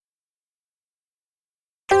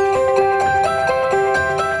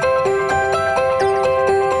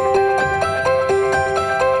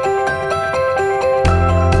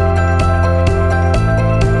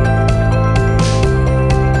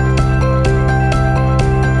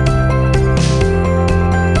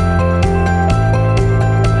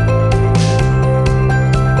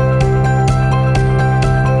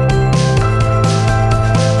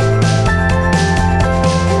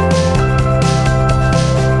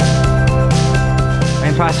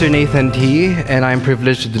Pastor Nathan T., and I'm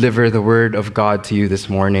privileged to deliver the Word of God to you this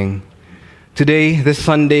morning. Today, this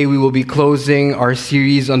Sunday, we will be closing our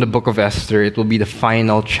series on the book of Esther. It will be the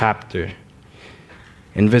final chapter.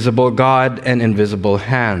 Invisible God and Invisible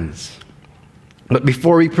Hands. But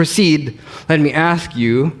before we proceed, let me ask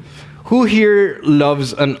you, who here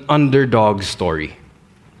loves an underdog story?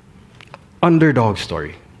 Underdog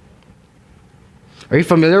story. Are you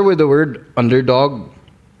familiar with the word underdog?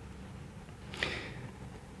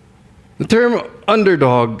 The term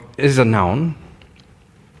underdog is a noun.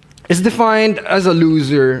 It's defined as a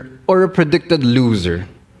loser or a predicted loser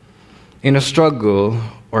in a struggle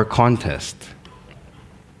or contest.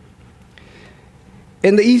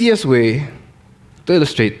 And the easiest way to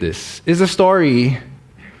illustrate this is the story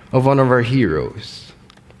of one of our heroes.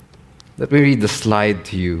 Let me read the slide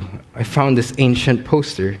to you. I found this ancient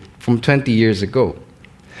poster from 20 years ago.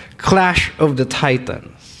 Clash of the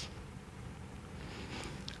Titans.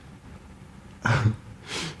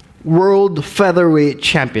 World Featherweight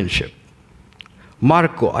Championship.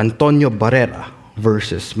 Marco Antonio Barrera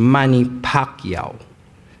versus Manny Pacquiao.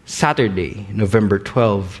 Saturday, November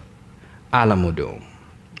 12, Alamo Dome.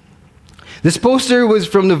 This poster was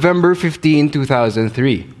from November 15,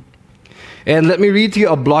 2003. And let me read to you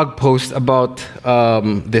a blog post about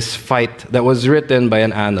this fight that was written by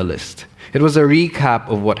an analyst. It was a recap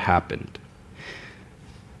of what happened.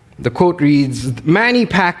 The quote reads, Manny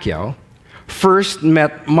Pacquiao first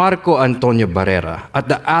met Marco Antonio Barrera at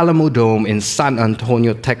the Alamo Dome in San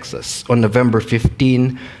Antonio, Texas on November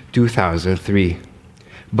 15, 2003.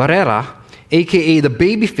 Barrera, aka the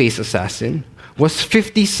babyface assassin, was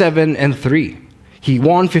 57-3. He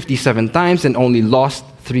won 57 times and only lost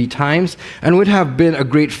 3 times and would have been a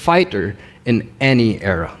great fighter in any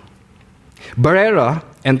era. Barrera,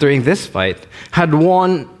 entering this fight, had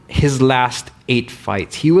won his last 8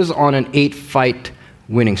 fights. He was on an 8-fight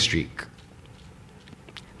winning streak.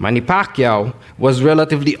 Manny Pacquiao was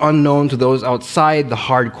relatively unknown to those outside the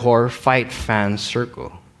hardcore fight fan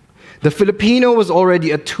circle. The Filipino was already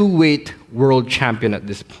a 2-weight world champion at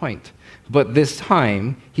this point, but this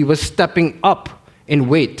time he was stepping up in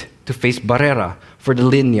weight to face Barrera for the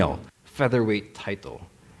lineal featherweight title,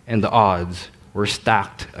 and the odds were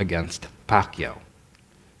stacked against Pacquiao.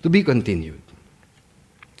 To be continued.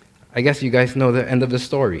 I guess you guys know the end of the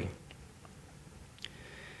story.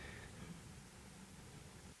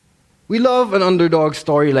 We love an underdog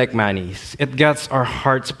story like Manny's. It gets our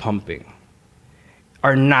hearts pumping.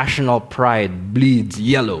 Our national pride bleeds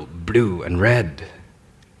yellow, blue, and red.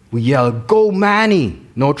 We yell, "Go Manny!"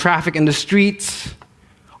 No traffic in the streets.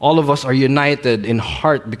 All of us are united in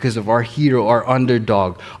heart because of our hero, our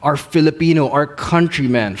underdog, our Filipino, our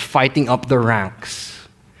countryman fighting up the ranks.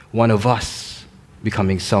 One of us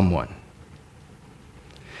becoming someone.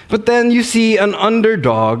 But then you see, an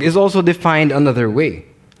underdog is also defined another way.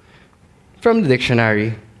 From the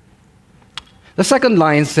dictionary, the second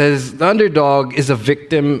line says, the underdog is a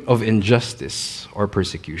victim of injustice or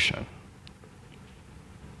persecution.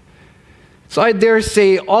 So I dare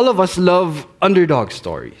say all of us love underdog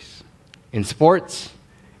stories. In sports,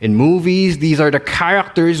 in movies, these are the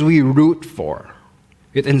characters we root for.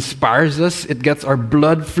 It inspires us, it gets our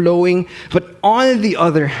blood flowing. But on the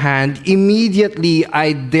other hand, immediately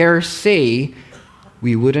I dare say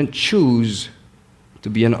we wouldn't choose to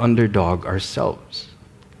be an underdog ourselves.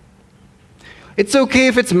 It's okay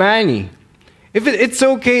if it's Manny. It's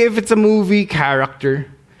okay if it's a movie character.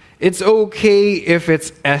 It's okay if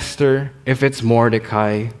it's Esther, if it's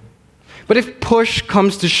Mordecai. But if push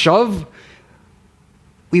comes to shove,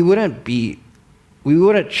 we wouldn't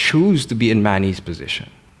choose to be in Manny's position.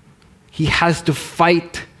 He has to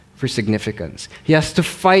fight for significance. He has to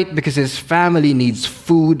fight because his family needs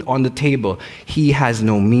food on the table. He has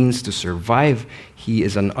no means to survive. He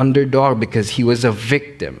is an underdog because he was a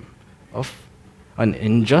victim of an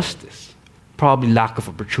injustice, probably lack of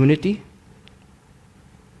opportunity.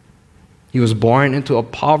 He was born into a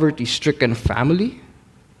poverty-stricken family,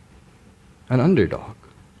 an underdog.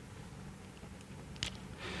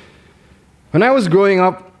 When I was growing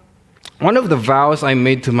up, one of the vows I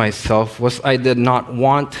made to myself was I did not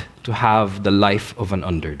want to have the life of an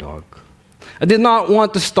underdog. I did not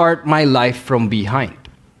want to start my life from behind.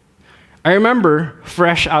 I remember,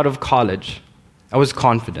 fresh out of college, I was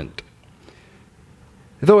confident.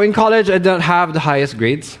 Though in college I didn't have the highest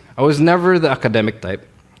grades, I was never the academic type,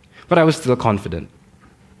 but I was still confident.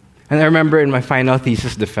 And I remember in my final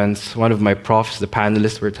thesis defense, one of my profs, the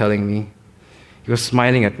panelists, were telling me, he was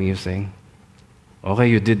smiling at me, he was saying, "Okay,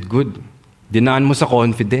 you did good. Dinaan mo sa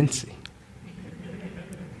confidence."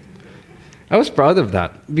 I was proud of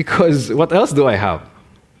that because what else do I have?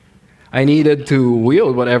 I needed to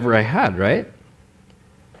wield whatever I had, right?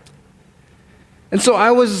 And so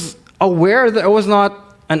I was aware that I was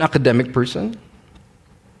not an academic person.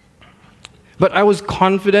 But I was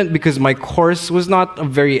confident because my course was not a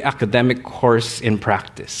very academic course in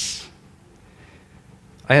practice.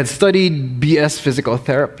 I had studied BS physical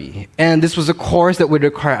therapy, and this was a course that would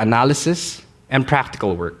require analysis and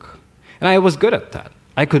practical work. And I was good at that.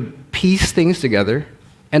 I could piece things together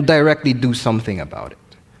and directly do something about it.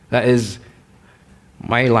 That is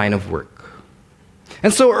my line of work.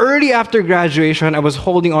 And so early after graduation, I was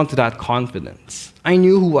holding on to that confidence. I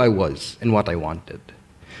knew who I was and what I wanted.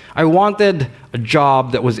 I wanted a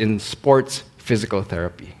job that was in sports physical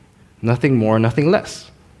therapy. Nothing more, nothing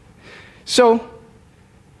less. So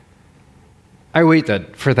I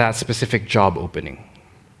waited for that specific job opening.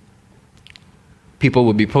 People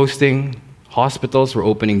would be posting, hospitals were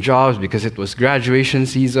opening jobs because it was graduation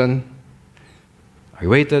season. I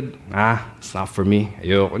waited. It's not for me.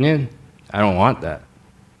 Ayoko niyan. I don't want that.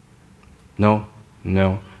 No.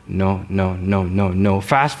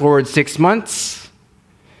 Fast forward 6 months.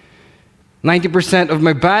 90% of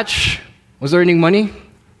my batch was earning money.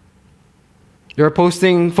 They were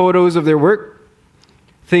posting photos of their work,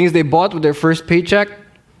 things they bought with their first paycheck,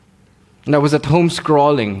 and I was at home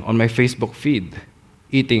scrolling on my Facebook feed,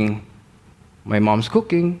 eating my mom's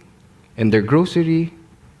cooking and their grocery,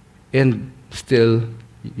 and still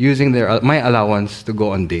using my allowance to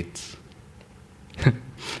go on dates.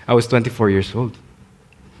 I was 24 years old.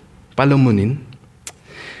 Palamunin.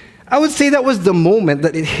 I would say that was the moment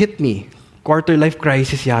that it hit me. Quarter-life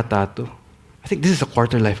crisis yata to. I think this is a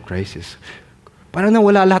quarter-life crisis. Parang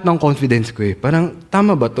nawala lahat ng confidence ko eh. Parang,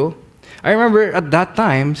 tama ba to? I remember at that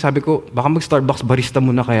time, sabi ko, baka mag-Starbucks barista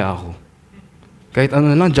muna kaya ako. Kahit ano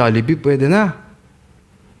na lang, Jollibee, pwede na.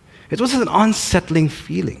 It was an unsettling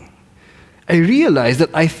feeling. I realized that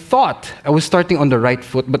I thought I was starting on the right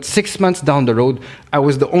foot, but 6 months down the road, I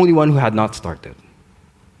was the only one who had not started.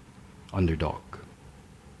 Underdog.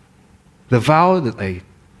 The vow that I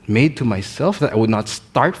made to myself that I would not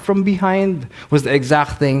start from behind was the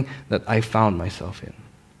exact thing that I found myself in.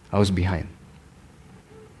 I was behind.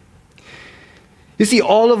 You see,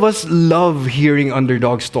 all of us love hearing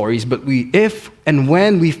underdog stories, but if and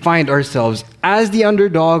when we find ourselves as the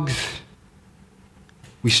underdogs,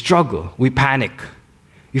 we struggle, we panic,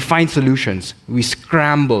 we find solutions, we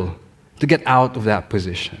scramble to get out of that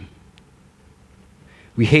position.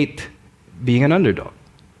 We hate being an underdog.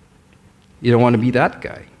 You don't want to be that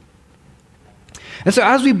guy. And so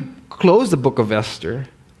as we close the book of Esther,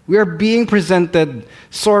 we are being presented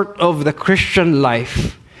sort of the Christian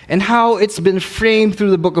life and how it's been framed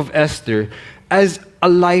through the book of Esther as a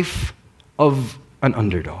life of an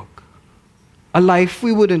underdog. A life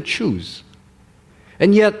we wouldn't choose.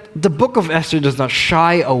 And yet, the book of Esther does not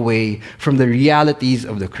shy away from the realities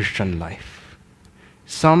of the Christian life.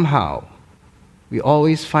 Somehow, we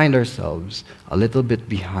always find ourselves a little bit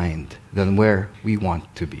behind than where we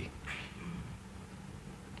want to be.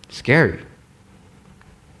 Scary.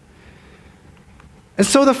 And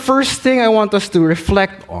so the first thing I want us to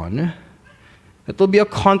reflect on, it will be a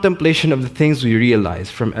contemplation of the things we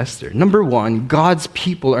realize from Esther. Number one, God's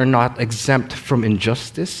people are not exempt from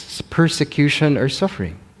injustice, persecution, or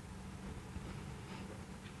suffering.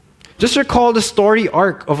 Just recall the story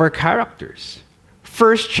arc of our characters.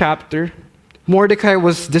 First chapter, Mordecai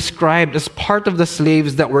was described as part of the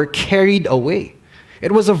slaves that were carried away.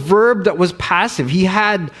 It was a verb that was passive. He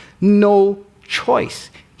had no choice.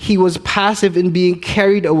 He was passive in being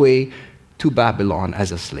carried away to Babylon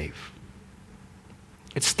as a slave.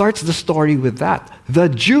 It starts the story with that. The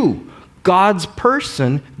Jew, God's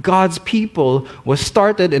person, God's people, was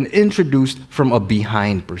started and introduced from a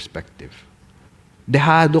behind perspective.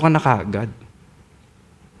 Dehado ka na kaagad.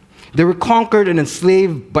 They were conquered and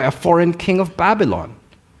enslaved by a foreign king of Babylon.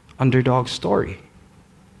 Underdog story.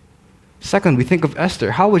 Second, we think of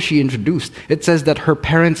Esther. How was she introduced? It says that her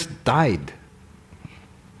parents died.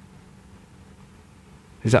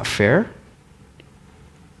 Is that fair?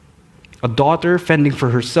 A daughter fending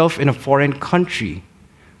for herself in a foreign country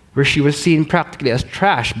where she was seen practically as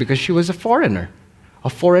trash because she was a foreigner. A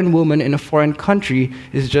foreign woman in a foreign country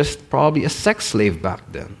is just probably a sex slave back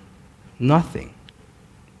then. Nothing.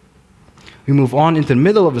 We move on into the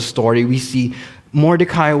middle of the story. We see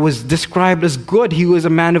Mordecai was described as good. He was a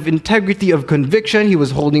man of integrity, of conviction. He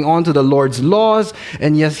was holding on to the Lord's laws.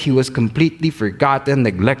 And yes, he was completely forgotten,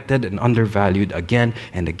 neglected, and undervalued again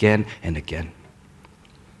and again and again.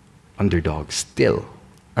 Underdog, still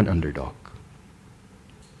an underdog.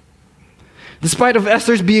 Despite of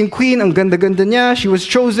Esther's being queen, ang ganda-ganda niya, she was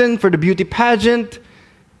chosen for the beauty pageant.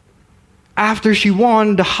 After she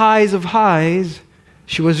won the highs of highs,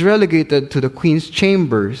 she was relegated to the queen's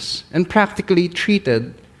chambers and practically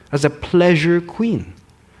treated as a pleasure queen,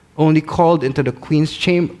 only called into the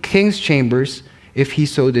king's chambers if he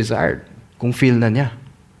so desired, kung feel na niya.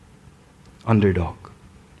 Underdog.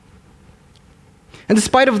 And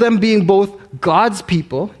despite of them being both God's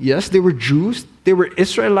people, yes, they were Jews, they were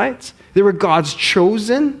Israelites, they were God's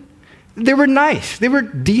chosen, they were nice, they were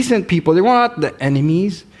decent people, they were not the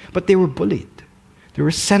enemies, but they were bullied. They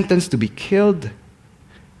were sentenced to be killed.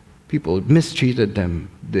 People mistreated them.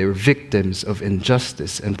 They were victims of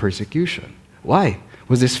injustice and persecution. Why?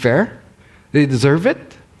 Was this fair? Did they deserve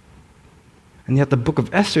it? And yet the book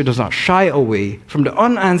of Esther does not shy away from the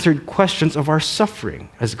unanswered questions of our suffering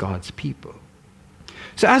as God's people.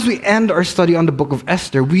 So as we end our study on the book of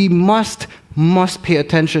Esther, we must pay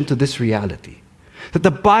attention to this reality. That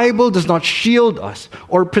the Bible does not shield us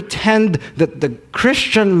or pretend that the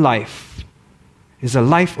Christian life is a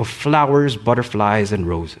life of flowers, butterflies, and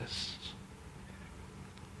roses.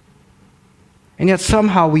 And yet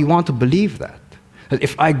somehow we want to believe that. That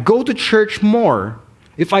if I go to church more,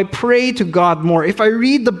 if I pray to God more, if I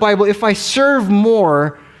read the Bible, if I serve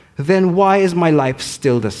more, then why is my life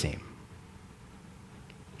still the same?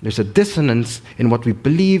 There's a dissonance in what we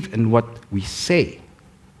believe and what we say.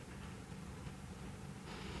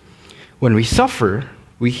 When we suffer,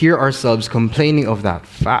 we hear ourselves complaining of that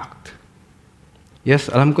fact. Yes,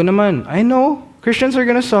 alam ko naman. I know Christians are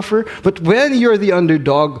going to suffer, but when you're the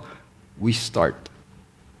underdog, we start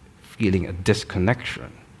feeling a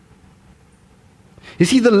disconnection. You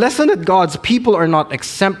see, the lesson that God's people are not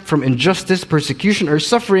exempt from injustice, persecution, or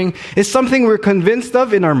suffering is something we're convinced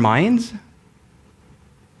of in our minds,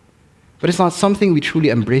 but it's not something we truly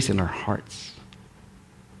embrace in our hearts.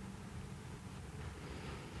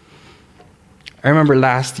 I remember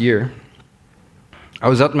last year, I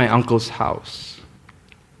was at my uncle's house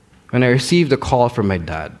when I received a call from my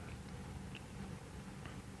dad.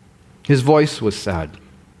 His voice was sad.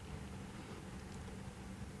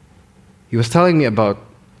 He was telling me about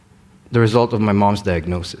the result of my mom's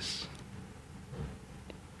diagnosis.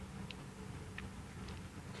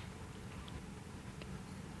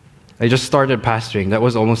 I just started pastoring. That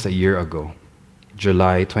was almost a year ago,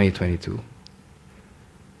 July 2022.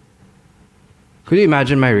 Could you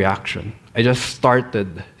imagine my reaction? I just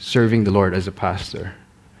started serving the Lord as a pastor,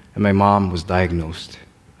 and my mom was diagnosed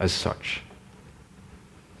as such.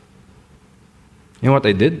 You know what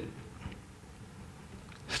I did?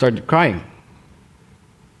 Started crying.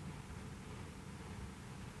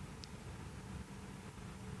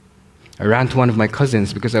 I ran to one of my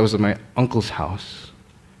cousins because I was at my uncle's house,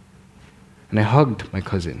 and I hugged my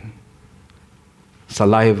cousin.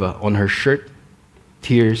 Saliva on her shirt,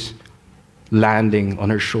 tears landing on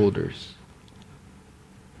her shoulders.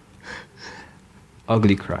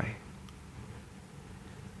 Ugly cry.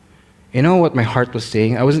 You know what my heart was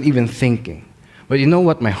saying? I wasn't even thinking. But you know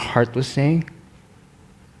what my heart was saying?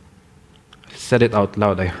 I said it out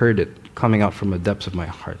loud. I heard it coming out from the depths of my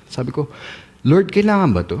heart. Sabi ko, Lord,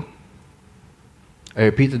 kailangan ba to? I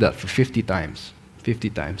repeated that for 50 times. 50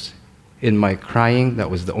 times. In my crying,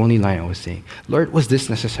 that was the only line I was saying. Lord, was this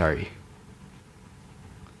necessary?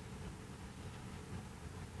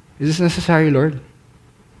 Is this necessary, Lord?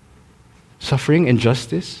 Suffering,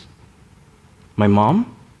 injustice? My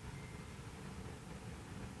mom?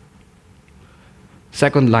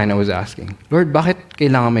 Second line I was asking, Lord, bakit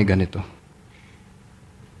kailangan may ganito?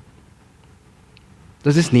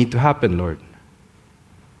 Does this need to happen, Lord?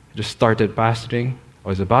 I just started pastoring. I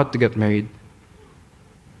was about to get married.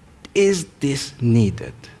 Is this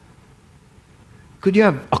needed? Could you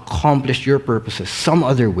have accomplished your purposes some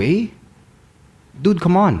other way? Dude,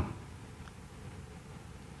 come on.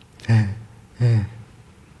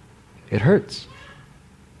 It hurts.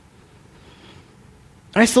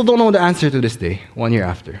 I still don't know the answer to this day, 1 year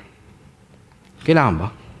after. Kailangan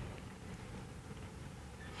ba?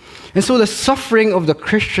 And so the suffering of the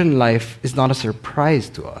Christian life is not a surprise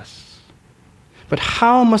to us. But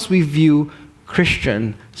how must we view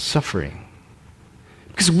Christian suffering?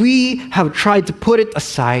 Because we have tried to put it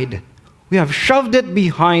aside. We have shoved it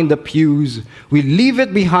behind the pews. We leave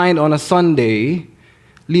it behind on a Sunday,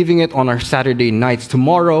 leaving it on our Saturday nights.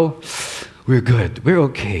 Tomorrow, we're good. We're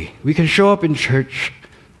okay. We can show up in church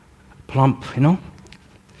plump,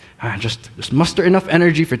 just muster enough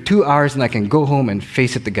energy for 2 hours and I can go home and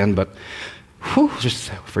face it again, but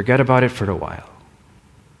just forget about it for a while.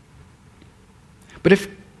 But if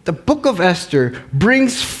the book of Esther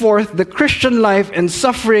brings forth the Christian life and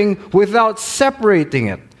suffering without separating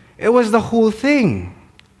it, it was the whole thing.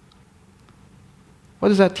 What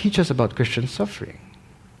does that teach us about Christian suffering?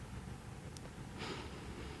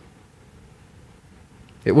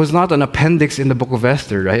 It was not an appendix in the book of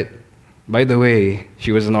Esther, right? By the way,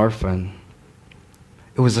 she was an orphan.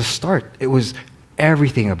 It was a start. It was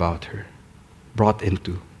everything about her brought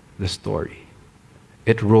into the story.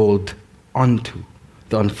 It rolled onto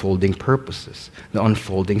the unfolding purposes, the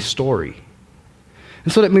unfolding story.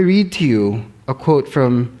 And so let me read to you a quote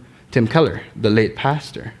from Tim Keller, the late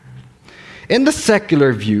pastor. In the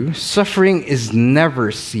secular view, suffering is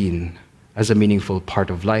never seen as a meaningful part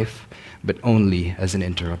of life, but only as an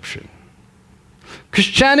interruption.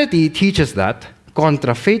 Christianity teaches that,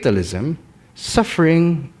 contra fatalism,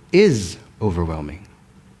 suffering is overwhelming.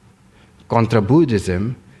 Contra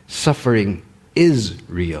Buddhism, suffering is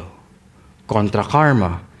real. Contra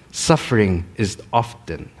karma, suffering is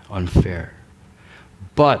often unfair.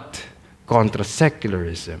 But contra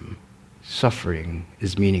secularism, suffering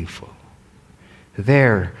is meaningful.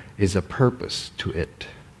 There is a purpose to it.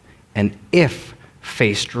 And if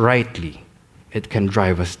faced rightly, it can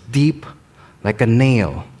drive us deep like a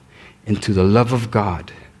nail into the love of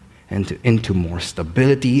God and into more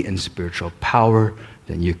stability and spiritual power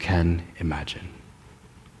than you can imagine.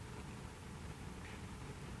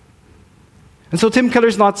 And so Tim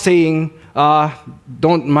Keller's not saying,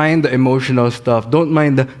 don't mind the emotional stuff, don't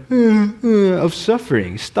mind the of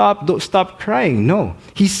suffering. Stop crying. No.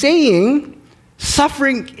 He's saying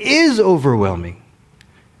suffering is overwhelming.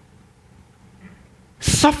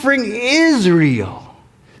 Suffering is real.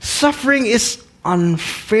 Suffering is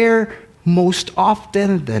unfair most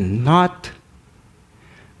often than not.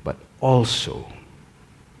 But also,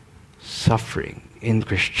 suffering in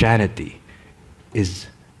Christianity is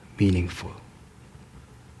meaningful.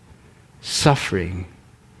 Suffering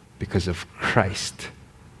because of Christ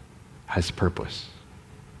has purpose.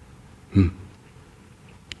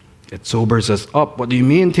 It sobers us up. What do you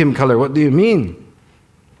mean, Tim Keller? What do you mean?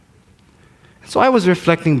 So I was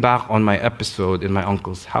reflecting back on my episode in my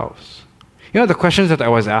uncle's house. You know the questions that I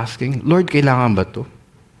was asking? Lord, kailangan ba to?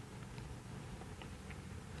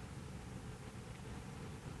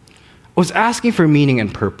 I was asking for meaning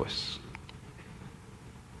and purpose.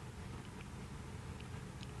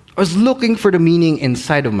 I was looking for the meaning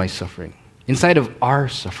inside of my suffering, inside of our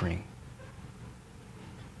suffering.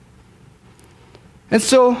 And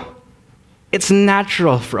so, it's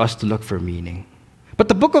natural for us to look for meaning. But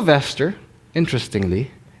the book of Esther,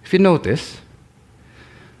 interestingly, if you notice,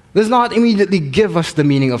 does not immediately give us the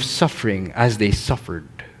meaning of suffering as they suffered.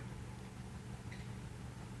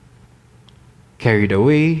 Carried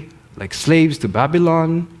away like slaves to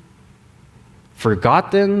Babylon,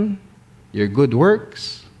 forgotten your good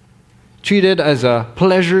works, treated as a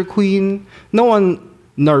pleasure queen. No one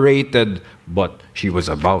narrated, but she was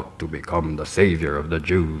about to become the savior of the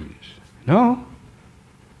Jews. No.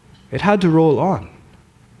 It had to roll on.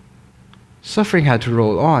 Suffering had to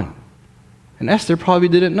roll on. And Esther probably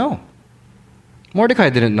didn't know.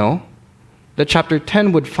 Mordecai didn't know that chapter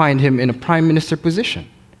 10 would find him in a prime minister position.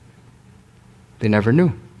 They never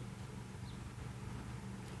knew.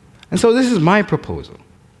 And so this is my proposal.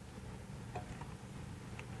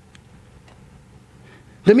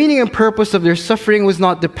 The meaning and purpose of their suffering was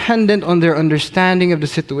not dependent on their understanding of the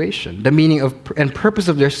situation. The meaning and purpose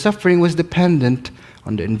of their suffering was dependent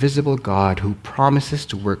on the invisible God who promises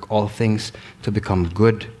to work all things to become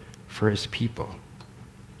good for His people.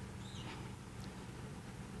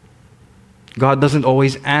 God doesn't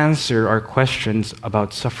always answer our questions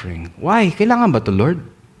about suffering. Why? Kailangan ba ito, Lord?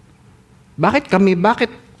 Bakit kami? Bakit?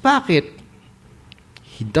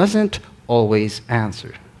 He doesn't always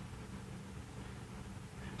answer.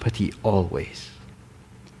 But He always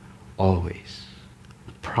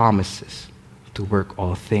promises to work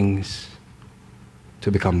all things to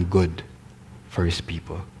become good for His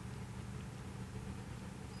people.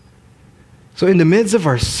 So in the midst of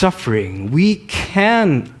our suffering, we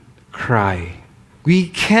can cry. We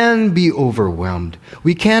can be overwhelmed.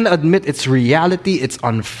 We can admit its reality, its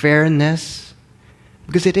unfairness,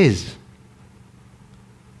 because it is.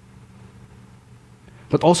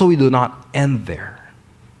 But also we do not end there.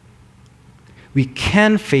 We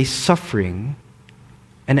can face suffering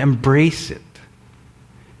and embrace it.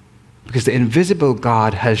 Because the invisible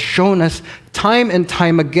God has shown us time and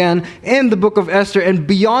time again in the book of Esther and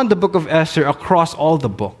beyond the book of Esther across all the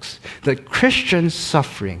books that Christian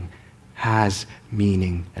suffering has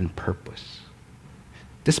meaning and purpose.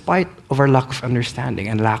 Despite of our lack of understanding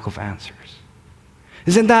and lack of answers.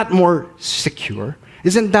 Isn't that more secure?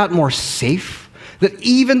 Isn't that more safe? That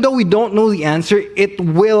even though we don't know the answer, it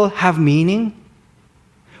will have meaning?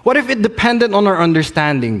 What if it depended on our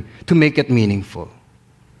understanding to make it meaningful?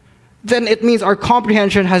 Then it means our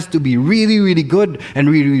comprehension has to be really, really good and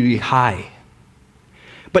really, really high.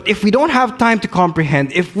 But if we don't have time to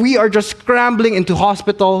comprehend, if we are just scrambling into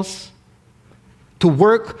hospitals to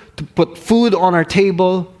work, to put food on our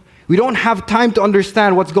table, we don't have time to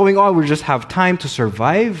understand what's going on, we just have time to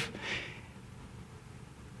survive,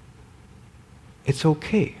 it's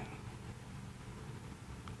okay.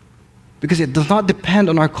 Because it does not depend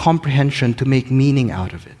on our comprehension to make meaning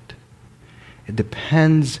out of it. It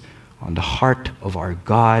depends on the heart of our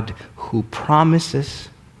God who promises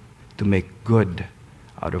to make good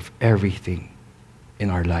out of everything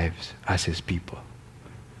in our lives as His people.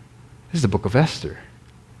 This is the book of Esther.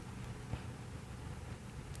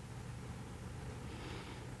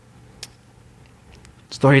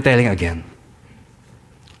 Storytelling again.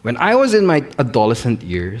 When I was in my adolescent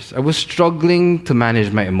years, I was struggling to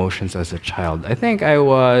manage my emotions as a child. I think I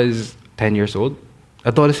was 10 years old.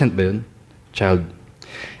 Adolescent ba yun? Child.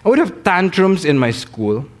 I would have tantrums in my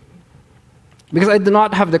school because I did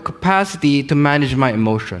not have the capacity to manage my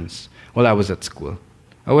emotions while I was at school.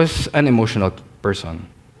 I was an emotional person.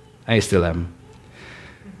 I still am.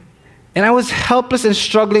 And I was helpless and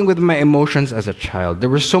struggling with my emotions as a child. There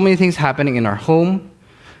were so many things happening in our home,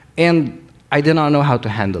 and I did not know how to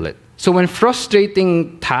handle it. So when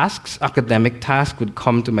frustrating tasks, academic tasks, would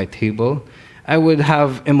come to my table, I would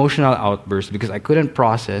have emotional outbursts because I couldn't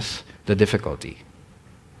process the difficulty.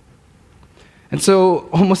 And so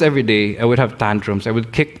almost every day, I would have tantrums. I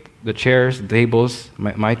would kick the chairs, the tables,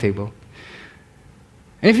 my table.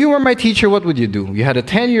 And if you were my teacher, what would you do? You had a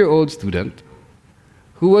 10-year-old student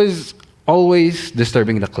who was always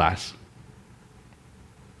disturbing the class.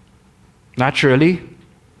 Naturally,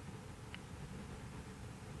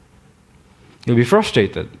 you'll be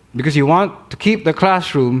frustrated because you want to keep the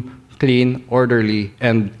classroom clean, orderly,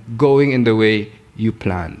 and going in the way you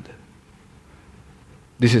planned.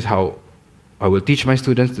 This is how I will teach my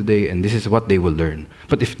students today, and this is what they will learn.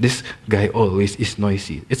 But if this guy always is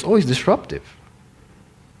noisy, it's always disruptive.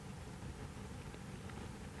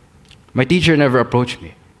 My teacher never approached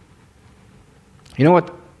me. You know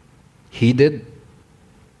what he did?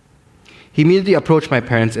 He immediately approached my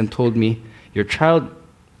parents and told me, your child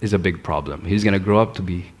is a big problem. He's going to grow up to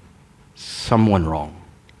be someone wrong.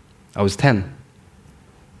 I was 10.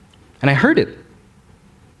 And I heard it.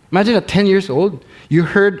 Imagine at 10 years old, you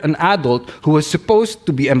heard an adult who was supposed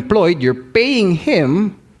to be employed, you're paying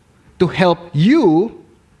him to help you,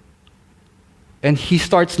 and he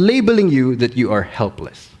starts labeling you that you are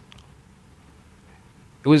helpless.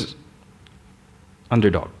 It was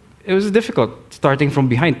underdog. It was difficult starting from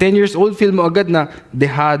behind. 10 years old, feel mo agad na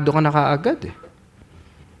dehado ka na kaagad eh.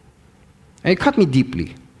 And it cut me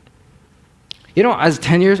deeply. You know, as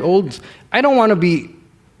 10 years old, I don't want to be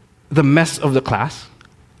the mess of the class.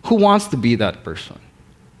 Who wants to be that person?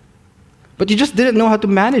 But you just didn't know how to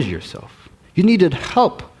manage yourself. You needed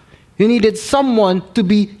help. You needed someone to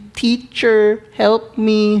be, teacher, help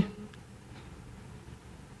me.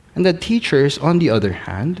 And the teachers, on the other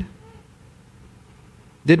hand,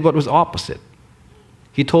 did what was opposite.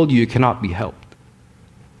 He told you cannot be helped.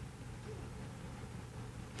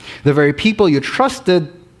 The very people you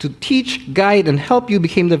trusted to teach, guide, and help you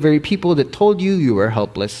became the very people that told you you were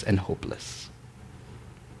helpless and hopeless.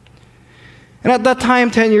 And at that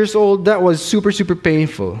time, 10 years old, that was super, super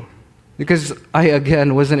painful. Because I,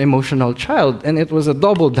 again, was an emotional child, and it was a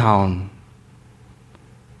double down.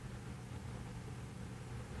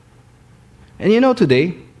 And you know,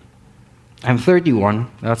 today, I'm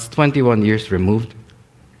 31. That's 21 years removed.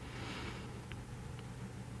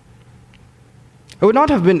 I would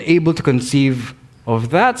not have been able to conceive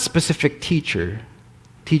of that specific teacher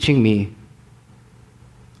teaching me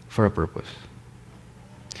for a purpose.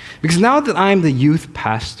 Because now that I'm the youth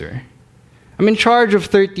pastor, I'm in charge of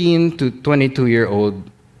 13 to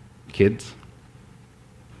 22-year-old kids.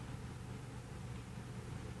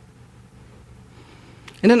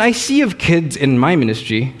 And then I see of kids in my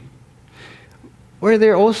ministry where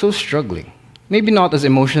they're also struggling. Maybe not as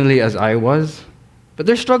emotionally as I was, but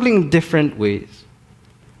they're struggling in different ways.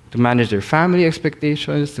 To manage their family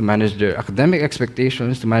expectations, to manage their academic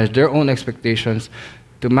expectations, to manage their own expectations,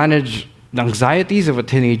 to manage the anxieties of a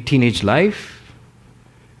teenage life.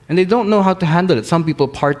 And they don't know how to handle it. Some people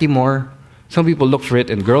party more. Some people look for it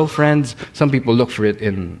in girlfriends. Some people look for it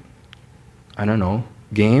in,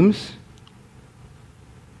 games.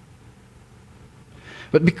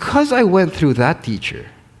 But because I went through that teacher,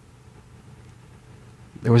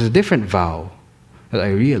 there was a different vow that I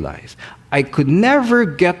realized. I could never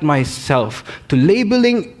get myself to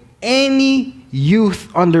labeling any youth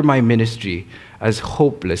under my ministry as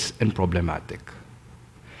hopeless and problematic.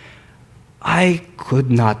 I could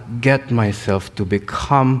not get myself to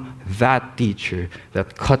become that teacher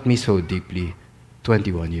that cut me so deeply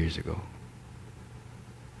 21 years ago.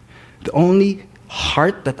 The only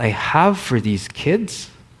heart that I have for these kids,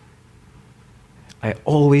 I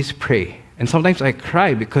always pray. And sometimes I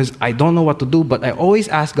cry because I don't know what to do, but I always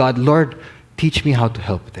ask God, Lord, teach me how to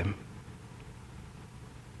help them.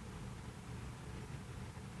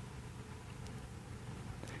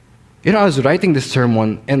 You know, I was writing this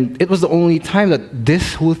sermon, and it was the only time that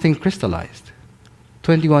this whole thing crystallized.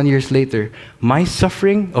 21 years later, my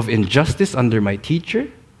suffering of injustice under my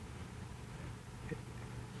teacher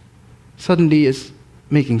suddenly is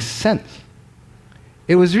making sense.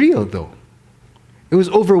 It was real, though. It was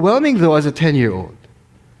overwhelming, though, as a 10-year-old.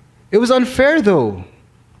 It was unfair, though,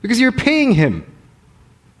 because you're paying him.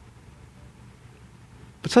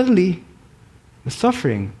 But suddenly, the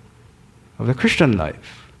suffering of the Christian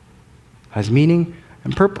life has meaning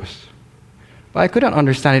and purpose. But I couldn't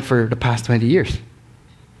understand it for the past 20 years.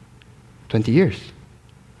 20 years.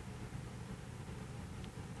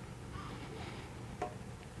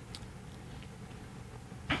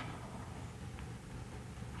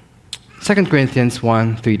 Second Corinthians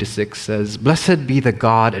 1, 3-6 says, Blessed be the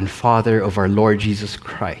God and Father of our Lord Jesus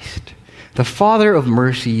Christ, the Father of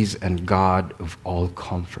mercies and God of all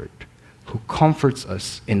comfort, who comforts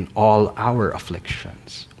us in all our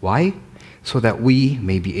afflictions. Why? So that we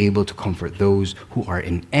may be able to comfort those who are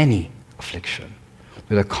in any affliction,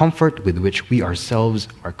 with a comfort with which we ourselves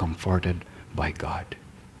are comforted by God.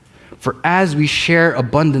 For as we share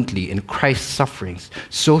abundantly in Christ's sufferings,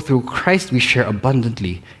 so through Christ we share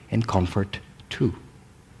abundantly in comfort too.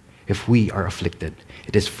 If we are afflicted,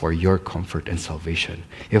 it is for your comfort and salvation.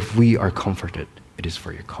 If we are comforted, it is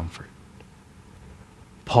for your comfort.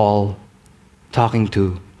 Paul, talking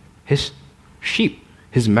to his sheep,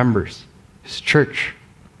 his members, his church,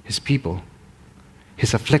 his people,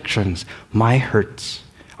 his afflictions, my hurts,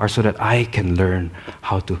 are so that I can learn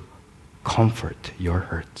how to comfort your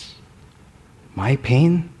hurts. My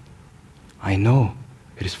pain, I know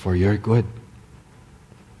it is for your good.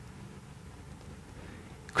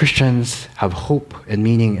 Christians have hope and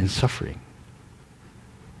meaning in suffering.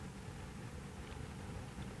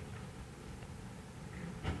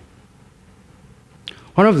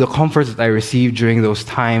 One of the comforts that I received during those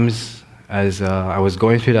times as I was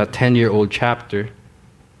going through that 10-year-old chapter,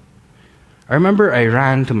 I remember I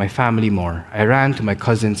ran to my family more. I ran to my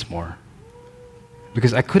cousins more.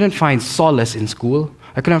 Because I couldn't find solace in school.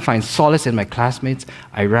 I couldn't find solace in my classmates.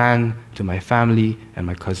 I ran to my family and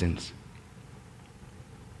my cousins.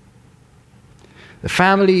 The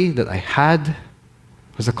family that I had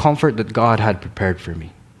was the comfort that God had prepared for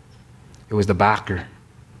me. It was the backer.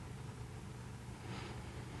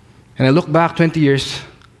 And I look back 20 years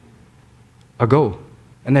ago,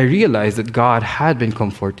 and I realized that God had been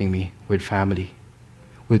comforting me with family,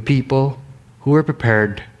 with people who were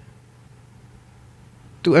prepared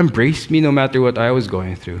to embrace me no matter what I was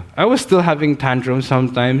going through. I was still having tantrums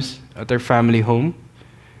sometimes at our family home,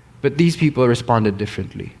 but these people responded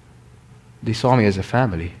differently. They saw me as a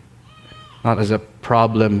family, not as a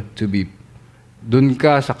problem to be, dun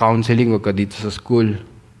ka sa counseling, wag ka dito sa school.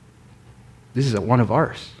 This is one of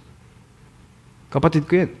ours. Kapatid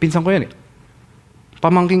ko yan, pinsan ko yan eh.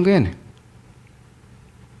 Pamangkin ko yan eh.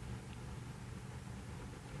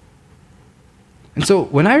 And so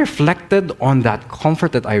when I reflected on that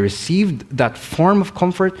comfort that I received, that form of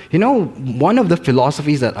comfort, you know, one of the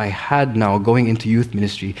philosophies that I had now going into youth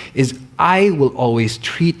ministry is I will always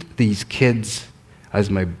treat these kids as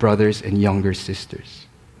my brothers and younger sisters.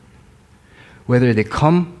 Whether they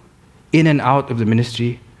come in and out of the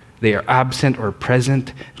ministry, they are absent or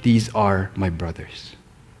present, these are my brothers.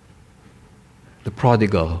 The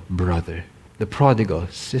prodigal brother, the prodigal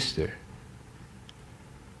sister.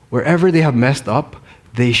 Wherever they have messed up,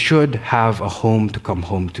 they should have a home to come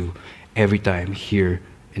home to every time here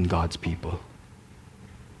in God's people.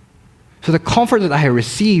 So the comfort that I have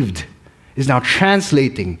received is now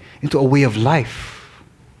translating into a way of life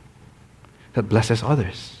that blesses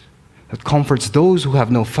others, that comforts those who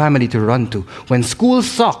have no family to run to. When school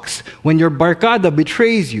sucks, when your barkada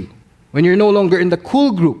betrays you, when you're no longer in the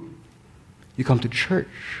cool group, you come to church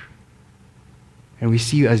and we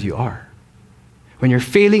see you as you are. When you're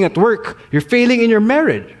failing at work, you're failing in your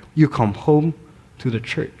marriage, you come home to the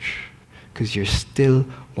church because you're still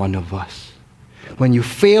one of us. When you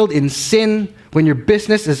failed in sin, when your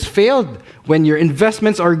business has failed, when your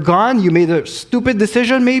investments are gone, you made a stupid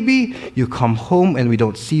decision maybe, you come home and we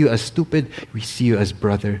don't see you as stupid, we see you as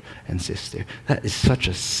brother and sister. That is such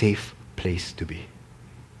a safe place to be.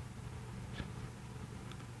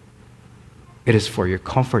 It is for your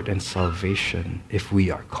comfort and salvation if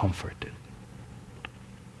we are comforted.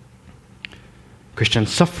 Christian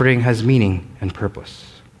suffering has meaning and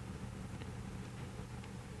purpose.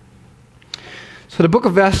 So the book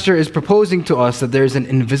of Esther is proposing to us that there is an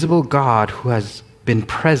invisible God who has been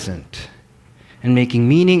present and making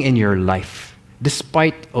meaning in your life,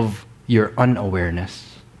 despite of your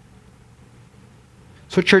unawareness.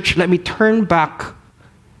 So church, let me turn back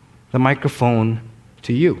the microphone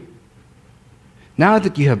to you. Now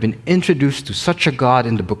that you have been introduced to such a God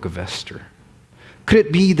in the book of Esther, could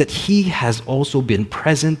it be that He has also been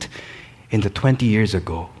present in the 20 years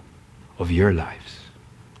ago of your lives?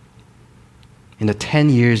 In the 10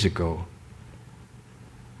 years ago,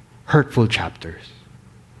 hurtful chapters?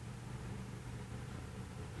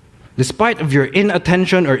 Despite of your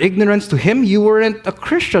inattention or ignorance to Him, you weren't a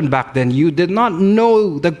Christian back then. You did not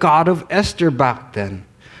know the God of Esther back then.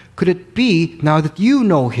 Could it be, now that you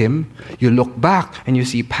know Him, you look back and you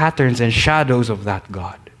see patterns and shadows of that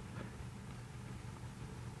God?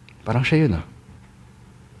 Parang siya yun, ah.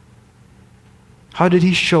 How did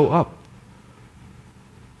He show up?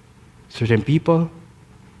 Certain people,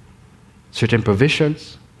 certain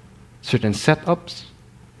provisions, certain setups.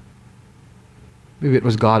 Maybe it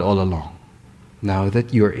was God all along, now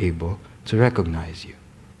that you're able to recognize you.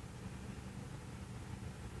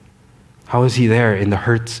 How is He there in the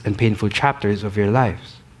hurts and painful chapters of your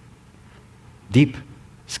lives? Deep,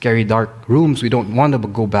 scary, dark rooms we don't want to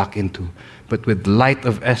go back into. But with the light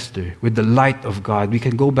of Esther, with the light of God, we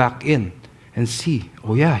can go back in and see,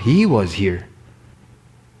 oh yeah, He was here.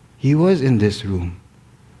 He was in this room.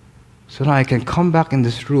 So now I can come back in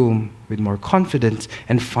this room with more confidence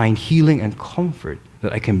and find healing and comfort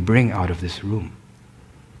that I can bring out of this room.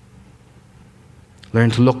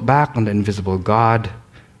 Learn to look back on the invisible God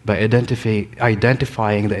by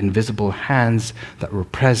identifying the invisible hands that were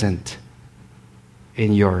present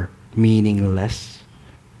in your meaningless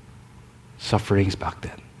sufferings back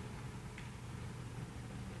then.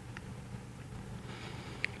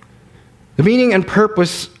 The meaning and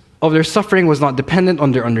purpose of their suffering was not dependent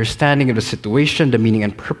on their understanding of the situation. The meaning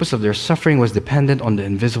and purpose of their suffering was dependent on the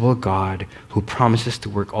invisible God who promises to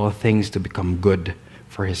work all things to become good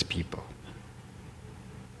for His people.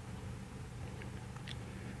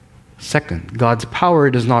 Second, God's power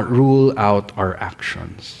does not rule out our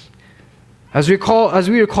actions. As we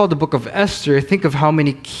recall the book of Esther, think of how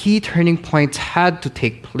many key turning points had to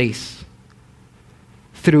take place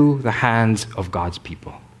through the hands of God's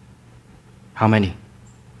people. How many?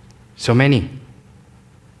 So many.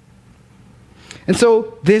 And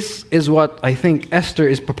so this is what I think Esther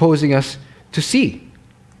is proposing us to see.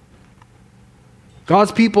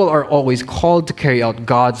 God's people are always called to carry out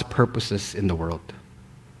God's purposes in the world.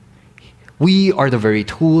 We are the very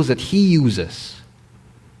tools that He uses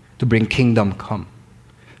to bring kingdom come.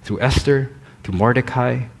 Through Esther, through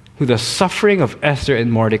Mordecai, through the suffering of Esther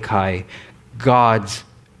and Mordecai, God's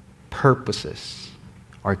purposes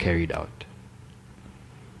are carried out.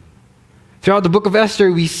 Throughout the book of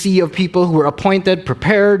Esther, we see of people who were appointed,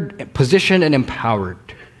 prepared, positioned, and empowered.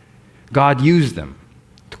 God used them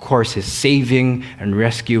to course His saving and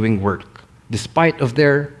rescuing work, despite of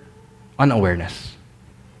their unawareness.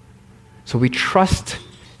 So we trust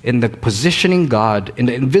in the positioning God, in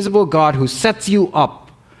the invisible God who sets you up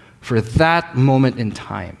for that moment in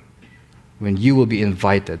time when you will be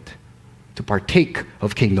invited to partake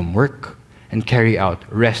of kingdom work and carry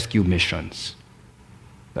out rescue missions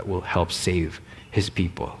that will help save His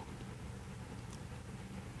people.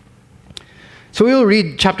 So we will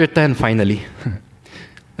read chapter 10 finally.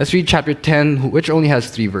 Let's read chapter 10, which only has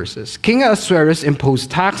 3 verses. King Ahasuerus imposed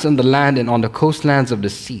tax on the land and on the coastlands of the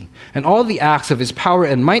sea, and all the acts of his power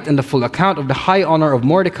and might and the full account of the high honor of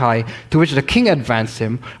Mordecai, to which the king advanced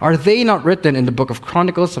him, are they not written in the book of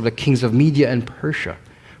Chronicles of the kings of Media and Persia?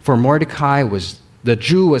 For Mordecai the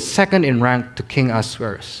Jew was second in rank to King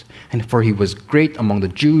Ahasuerus, and for he was great among the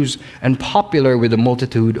Jews and popular with the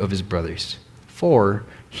multitude of his brothers. For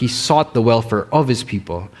he sought the welfare of his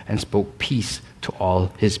people and spoke peace to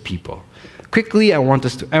all his people. Quickly, I want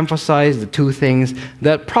us to emphasize the 2 things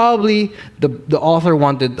that probably the author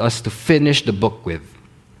wanted us to finish the book with.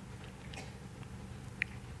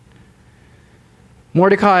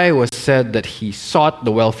 Mordecai was said that he sought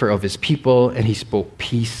the welfare of his people and he spoke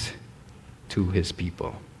peace to his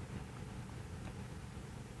people.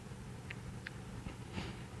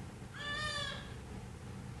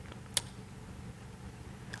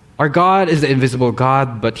 Our God is the invisible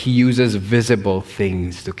God, but He uses visible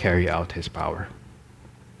things to carry out His power.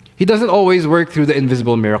 He doesn't always work through the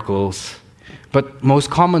invisible miracles, but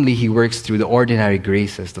most commonly He works through the ordinary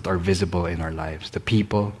graces that are visible in our lives. The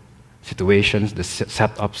people, situations, the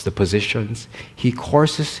setups, the positions. He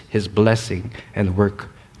courses His blessing and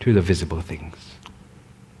work through the visible things.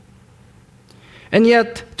 And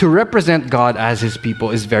yet, to represent God as His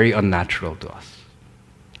people is very unnatural to us.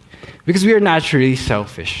 Because we are naturally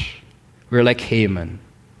selfish. We're like Haman.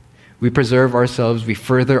 We preserve ourselves, we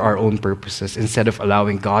further our own purposes instead of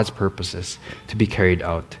allowing God's purposes to be carried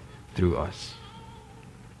out through us.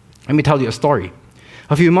 Let me tell you a story.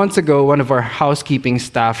 A few months ago, one of our housekeeping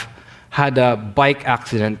staff had a bike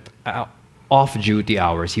accident off duty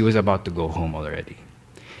hours. He was about to go home already.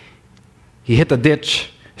 He hit a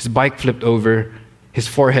ditch, his bike flipped over, his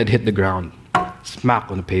forehead hit the ground, smack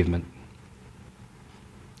on the pavement.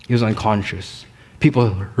 He was unconscious.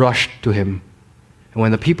 People rushed to him. And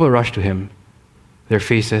when the people rushed to him, their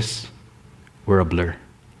faces were a blur.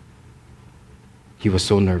 He was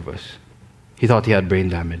so nervous. He thought he had brain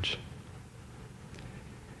damage.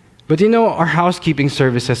 But you know, our housekeeping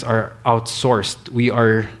services are outsourced. We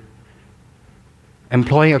are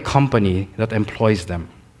employing a company that employs them.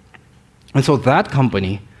 And so that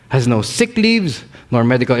company has no sick leaves nor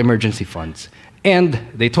medical emergency funds. And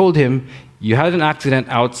they told him, you had an accident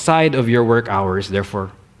outside of your work hours,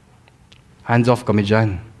 therefore, hands off kami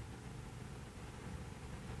dyan.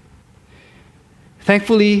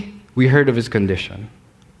 Thankfully, we heard of his condition.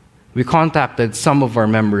 We contacted some of our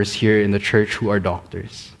members here in the church who are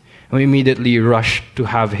doctors. And we immediately rushed to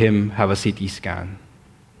have him have a CT scan.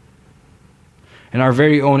 And our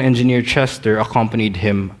very own engineer Chester accompanied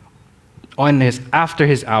him after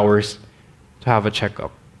his hours to have a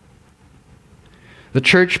checkup. The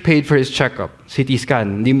church paid for his checkup, CT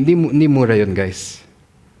scan. Hindi mura yun, guys.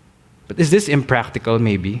 But is this impractical?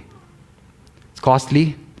 Maybe. It's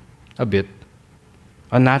costly? A bit.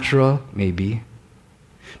 Unnatural? Maybe.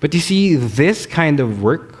 But you see, this kind of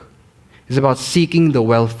work is about seeking the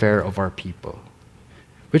welfare of our people,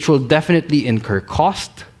 which will definitely incur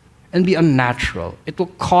cost and be unnatural. It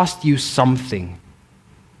will cost you something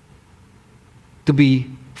to be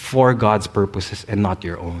for God's purposes and not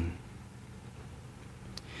your own.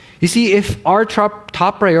 You see, if our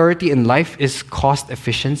top priority in life is cost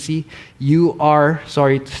efficiency, you are,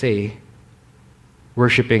 sorry to say,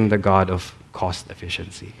 worshiping the God of cost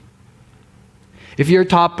efficiency. If your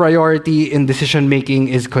top priority in decision making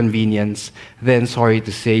is convenience, then sorry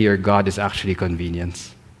to say, your God is actually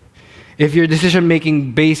convenience. If your decision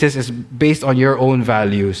making basis is based on your own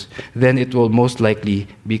values, then it will most likely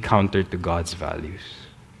be counter to God's values.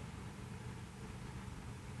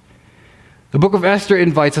 The book of Esther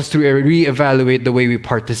invites us to reevaluate the way we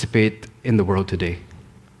participate in the world today.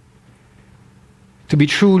 To be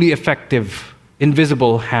truly effective,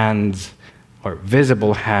 invisible hands or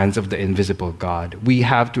visible hands of the invisible God, we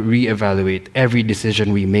have to reevaluate every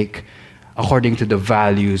decision we make according to the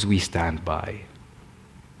values we stand by.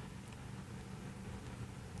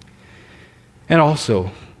 And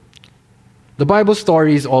also, the Bible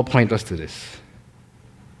stories all point us to this.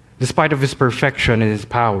 Despite of His perfection and His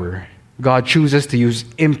power, God chooses to use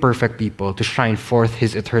imperfect people to shine forth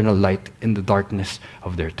His eternal light in the darkness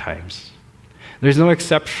of their times. There's no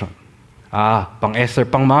exception. Pang Esther,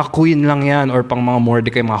 pang mga queen lang yan, or pang mga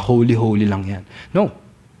Mordecai, mga holy lang yan. No.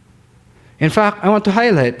 In fact, I want to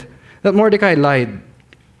highlight that Mordecai lied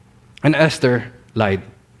and Esther lied.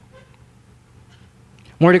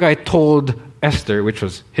 Mordecai told Esther, which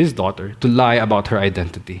was his daughter, to lie about her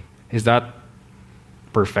identity. Is that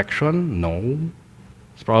perfection? No.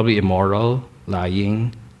 It's probably immoral,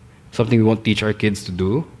 lying, something we won't teach our kids to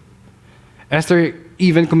do. Esther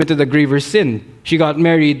even committed a grievous sin. She got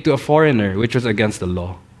married to a foreigner, which was against the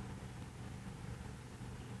law.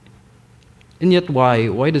 And yet why?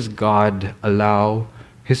 Why does God allow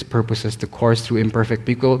His purposes to course through imperfect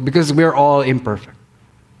people? Because we're all imperfect.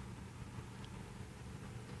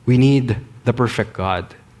 We need the perfect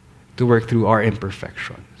God to work through our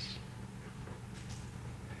imperfections.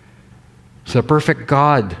 So the perfect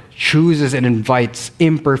God chooses and invites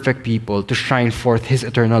imperfect people to shine forth His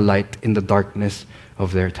eternal light in the darkness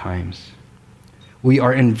of their times. We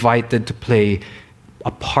are invited to play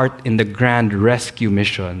a part in the grand rescue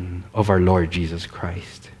mission of our Lord Jesus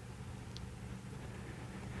Christ.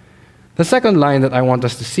 The second line that I want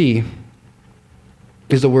us to see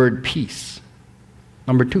is the word peace.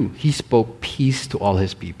 Number 2, He spoke peace to all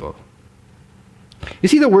His people. You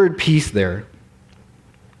see the word peace there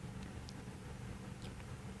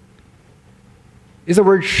is the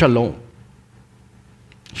word shalom.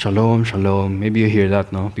 Shalom, shalom. Maybe you hear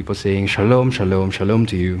that, no? People saying shalom, shalom, shalom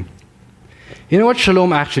to you. You know what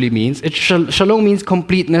shalom actually means? Shalom means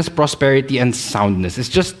completeness, prosperity, and soundness. It's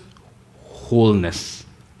just wholeness,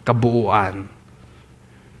 kabuuan.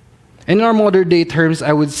 In our modern day terms,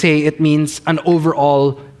 I would say it means an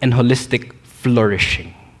overall and holistic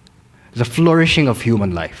flourishing. The flourishing of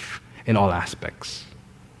human life in all aspects.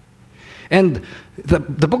 And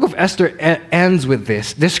the book of Esther ends with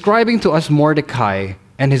this, describing to us Mordecai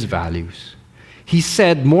and his values. He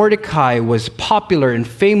said Mordecai was popular and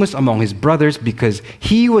famous among his brothers because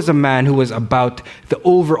he was a man who was about the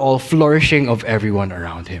overall flourishing of everyone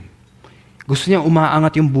around him. Gusto niya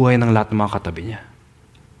umaangat yung buhay ng lahat ng mga katabi niya.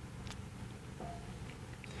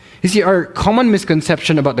 You see, our common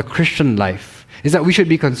misconception about the Christian life is that we should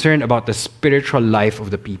be concerned about the spiritual life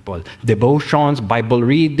of the people. Devotions, Bible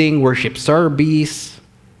reading, worship service.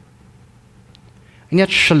 And yet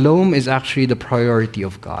shalom is actually the priority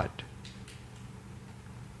of God.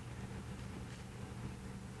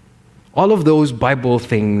 All of those Bible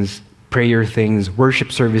things, prayer things,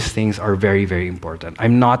 worship service things are very, very important.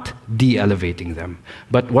 I'm not de-elevating them.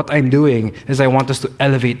 But what I'm doing is I want us to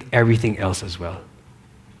elevate everything else as well.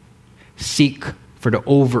 Seek for the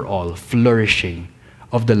overall flourishing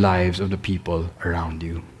of the lives of the people around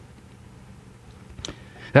you.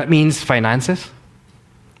 That means finances.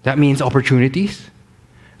 That means opportunities.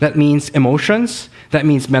 That means emotions. That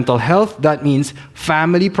means mental health. That means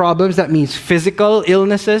family problems. That means physical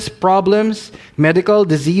illnesses, problems, medical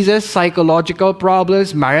diseases, psychological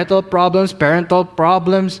problems, marital problems, parental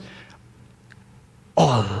problems.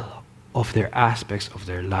 All of their aspects of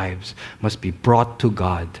their lives must be brought to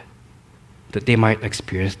God, that they might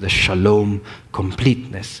experience the shalom,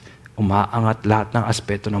 completeness, umaangat lahat ng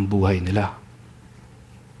aspeto ng buhay nila.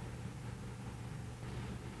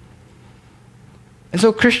 And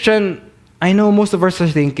so, Christian, I know most of us are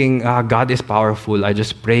thinking, God is powerful, I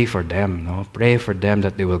just pray for them. No? Pray for them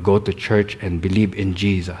that they will go to church and believe in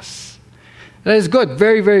Jesus. That is good,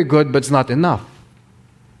 very, very good, but it's not enough.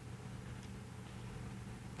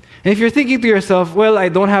 And if you're thinking to yourself, well, I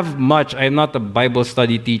don't have much, I'm not a Bible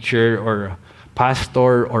study teacher or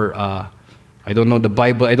pastor or I don't know the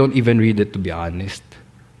Bible, I don't even read it, to be honest.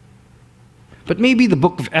 But maybe the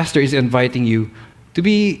book of Esther is inviting you to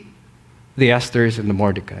be the Esthers and the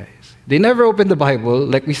Mordecais. They never opened the Bible.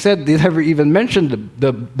 Like we said, they never even mentioned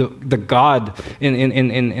the God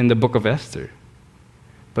in the book of Esther.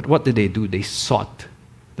 But what did they do? They sought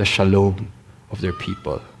the shalom of their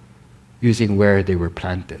people using where they were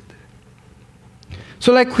planted.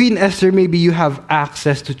 So like Queen Esther, maybe you have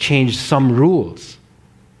access to change some rules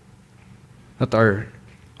that are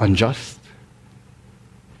unjust.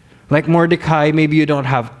 Like Mordecai, maybe you don't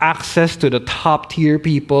have access to the top-tier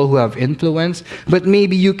people who have influence, but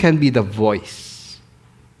maybe you can be the voice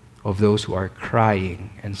of those who are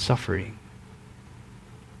crying and suffering.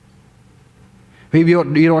 Maybe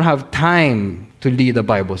you don't have time to lead a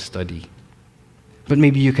Bible study, but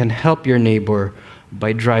maybe you can help your neighbor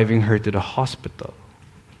by driving her to the hospital.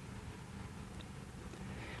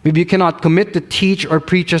 Maybe you cannot commit to teach or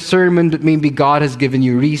preach a sermon, but maybe God has given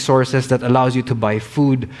you resources that allows you to buy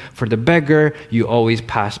food for the beggar you always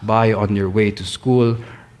pass by on your way to school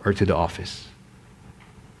or to the office.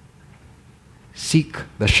 Seek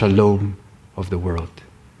the shalom of the world.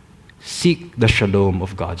 Seek the shalom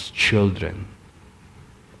of God's children.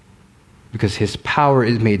 Because His power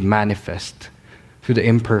is made manifest through the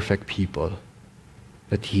imperfect people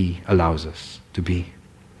that He allows us to be.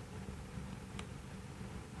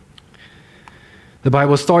 The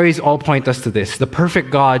Bible stories all point us to this. The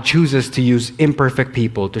perfect God chooses to use imperfect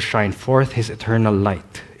people to shine forth His eternal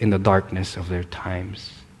light in the darkness of their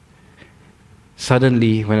times.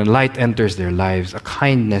 Suddenly, when a light enters their lives, a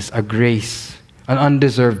kindness, a grace, an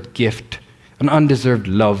undeserved gift, an undeserved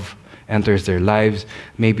love enters their lives,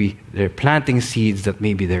 maybe they're planting seeds that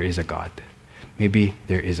maybe there is a God. Maybe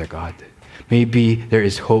there is a God. Maybe there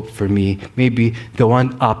is hope for me. Maybe the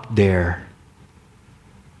one up there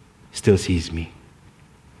still sees me.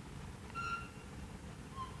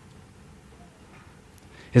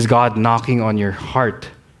 Is God knocking on your heart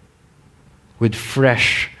with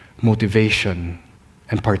fresh motivation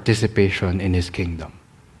and participation in His kingdom?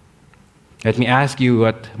 Let me ask you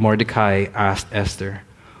what Mordecai asked Esther,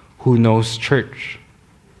 who knows church,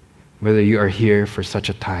 whether you are here for such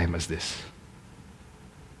a time as this.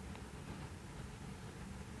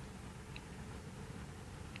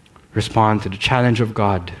 Respond to the challenge of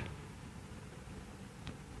God.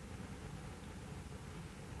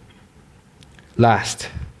 Last,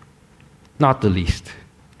 not the least,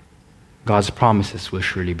 God's promises will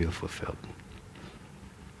surely be fulfilled.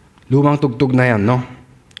 Lumang tugtog na yan, no?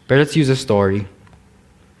 But let's use a story.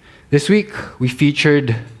 This week, we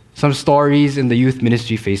featured some stories in the Youth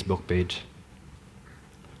Ministry Facebook page.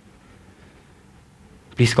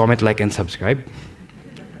 Please comment, like, and subscribe.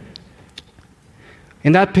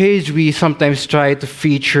 In that page, we sometimes try to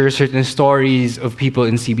feature certain stories of people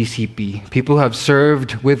in CBCP, people who have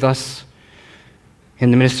served with us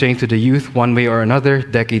in ministering to the youth one way or another,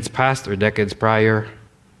 decades past or decades prior.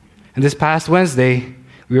 And this past Wednesday,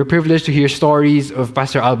 we were privileged to hear stories of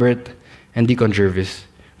Pastor Albert and Deacon Jervis.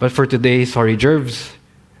 But for today, sorry, Jervis,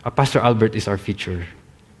 Pastor Albert is our feature.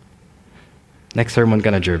 Next sermon ka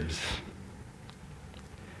na, Jervis.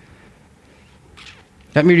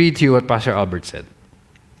 Let me read to you what Pastor Albert said.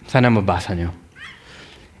 Sana mabasa niyo.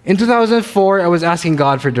 In 2004, I was asking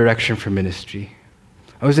God for direction for ministry.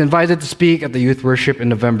 I was invited to speak at the youth worship in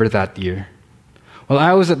November that year. While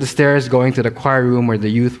I was at the stairs going to the choir room where the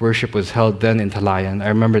youth worship was held then in Talayan, I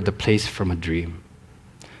remembered the place from a dream.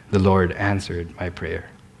 The Lord answered my prayer.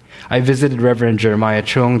 I visited Reverend Jeremiah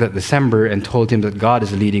Chung that December and told him that God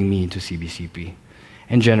is leading me to CBCP.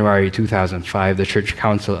 In January 2005, the church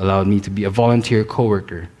council allowed me to be a volunteer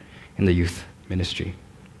co-worker in the youth ministry.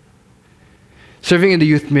 Serving in the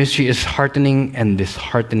youth ministry is heartening and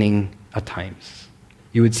disheartening at times.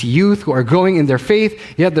 You would see youth who are growing in their faith,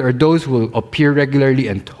 yet there are those who will appear regularly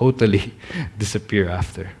and totally disappear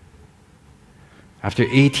after. After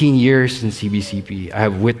 18 years in CBCP, I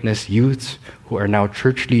have witnessed youths who are now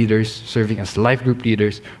church leaders, serving as life group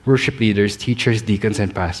leaders, worship leaders, teachers, deacons,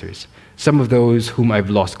 and pastors. Some of those whom I've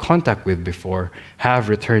lost contact with before have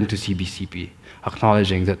returned to CBCP,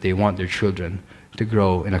 acknowledging that they want their children to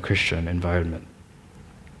grow in a Christian environment.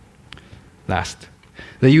 Last,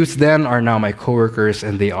 the youths then are now my co-workers,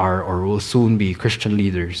 and they are or will soon be Christian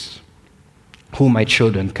leaders whom my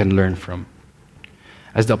children can learn from.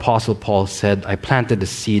 As the Apostle Paul said, I planted the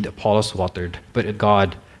seed, Apollos watered, but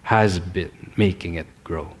God has been making it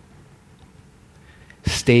grow.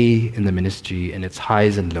 Stay in the ministry in its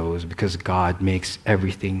highs and lows because God makes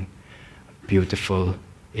everything beautiful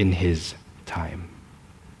in His time.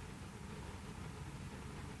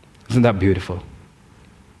 Isn't that beautiful?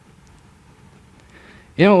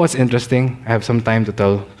 You know what's interesting? I have some time to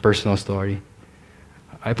tell a personal story.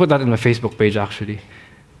 I put that in my Facebook page actually.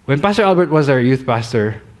 When Pastor Albert was our youth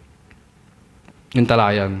pastor in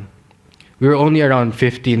Talayan, we were only around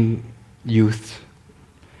 15 youth.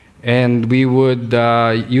 And we would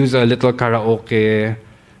use a little karaoke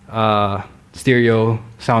stereo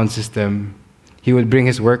sound system. He would bring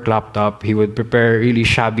his work laptop. He would prepare really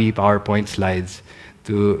shabby PowerPoint slides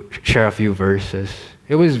to share a few verses.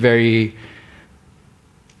 It was very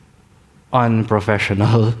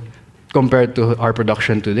unprofessional compared to our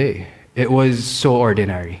production today. It was so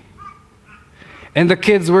ordinary. And the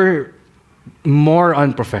kids were more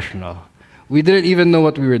unprofessional. We didn't even know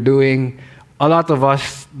what we were doing. A lot of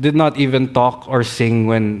us did not even talk or sing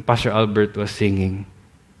when Pastor Albert was singing.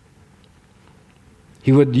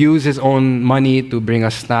 He would use his own money to bring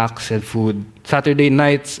us snacks and food. Saturday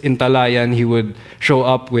nights in Talayan, he would show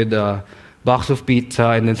up with a box of pizza,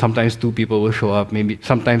 and then sometimes 2 people will show up. Maybe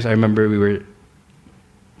sometimes I remember we were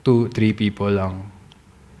 2, 3 people lang.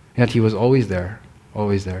 Yet he was always there.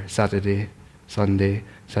 Saturday, Sunday,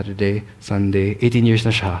 Saturday, Sunday. 18 years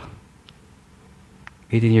na siya.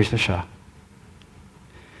 18 years na siya.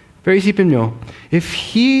 Pero isipin nyo, if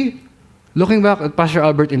he, looking back at Pastor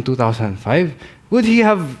Albert in 2005, would he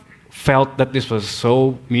have felt that this was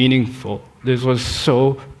so meaningful? This was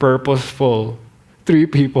so purposeful? 3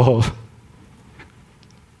 people.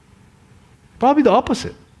 Probably the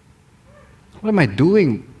opposite. What am I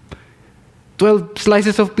doing? 12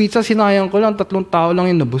 slices of pizza, sinayang ko lang, 3 tao lang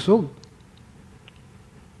yung nabusog.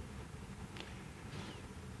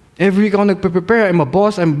 Every week ako nagpe-prepare. I'm a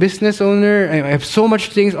boss, I'm a business owner, I have so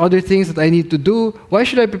much things, other things that I need to do. Why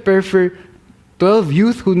should I prepare for 12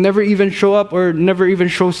 youth who never even show up or never even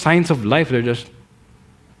show signs of life? They're just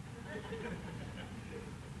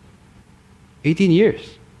 18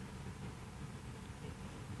 years.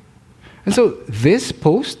 And so this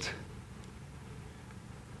post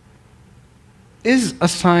is a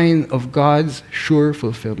sign of God's sure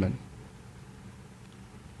fulfillment.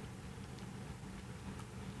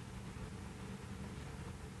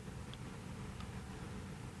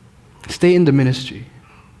 Stay in the ministry,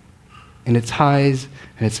 in its highs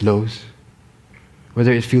and its lows,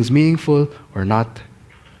 whether it feels meaningful or not,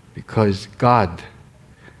 because God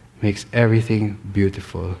makes everything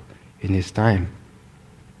beautiful in His time.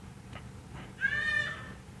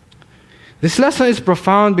 This lesson is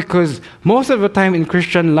profound because most of the time in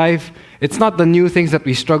Christian life, it's not the new things that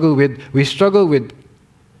we struggle with. We struggle with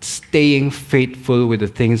staying faithful with the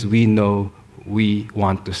things we know we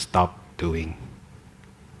want to stop doing.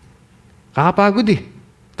 Kakapagod eh.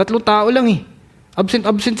 3 tao lang eh.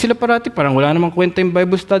 Absent sila parati. Parang wala namang kwenta yung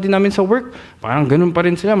Bible study namin sa work. Parang ganun pa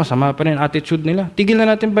rin sila. Masama pa rin attitude nila. Tigil na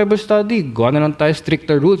natin Bible study. Gawa na lang tayo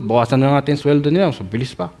stricter rules. Bawasan na natin sweldo nila. So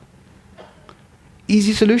bilis pa.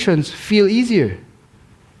 Easy solutions feel easier.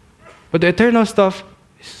 But the eternal stuff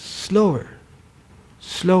slower,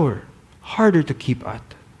 harder to keep at.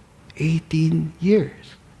 18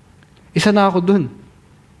 years. Isa na ako dun.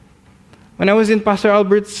 When I was in Pastor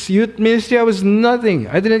Albert's youth ministry, I was nothing.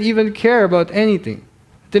 I didn't even care about anything.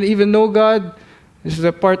 I didn't even know God. This is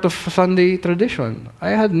a part of Sunday tradition. I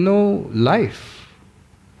had no life.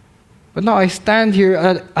 But now I stand here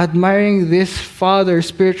admiring this father,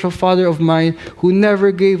 spiritual father of mine, who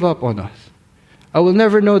never gave up on us. I will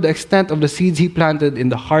never know the extent of the seeds he planted in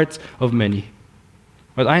the hearts of many.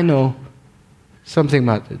 But I know something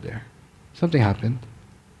mattered there. Something happened.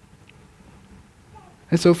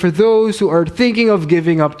 And so for those who are thinking of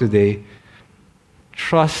giving up today,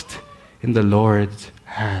 trust in the Lord's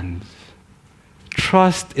hands.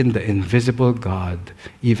 Trust in the invisible God,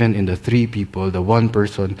 even in the three people, the one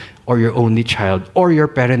person, or your only child, or your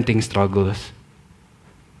parenting struggles.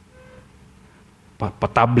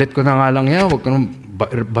 Pa-tablet ko na nga lang yan. Huwag ko nang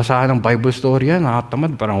basahan ng Bible story yan.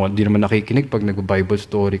 Nakatamad. Parang hindi naman nakikinig pag nag-Bible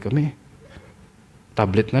story kami.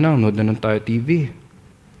 Tablet na lang. Nood na lang tayo TV.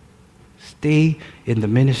 Stay in the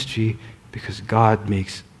ministry because God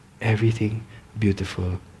makes everything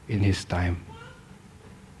beautiful in His time.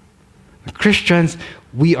 Christians,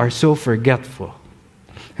 we are so forgetful.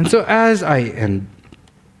 And so as I end,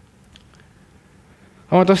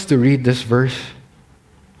 I want us to read this verse.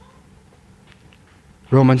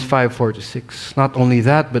 Romans 5:4-6. Not only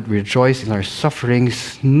that, but rejoice in our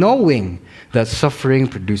sufferings, knowing that suffering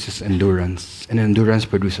produces endurance, and endurance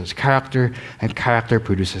produces character, and character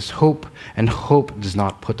produces hope, and hope does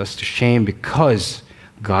not put us to shame because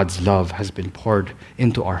God's love has been poured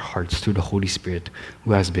into our hearts through the Holy Spirit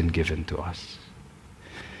who has been given to us.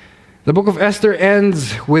 The book of Esther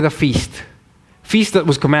ends with a feast that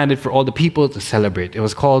was commanded for all the people to celebrate. It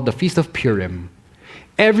was called the Feast of Purim.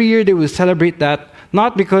 Every year they would celebrate that,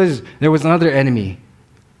 not because there was another enemy,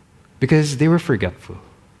 because they were forgetful.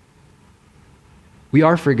 We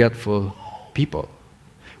are forgetful people.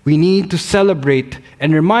 We need to celebrate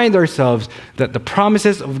and remind ourselves that the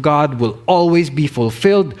promises of God will always be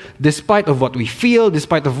fulfilled despite of what we feel,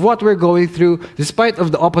 despite of what we're going through, despite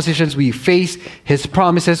of the oppositions we face. His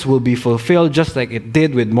promises will be fulfilled just like it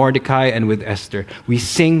did with Mordecai and with Esther. We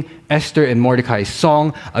sing Esther and Mordecai's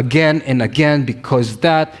song again and again because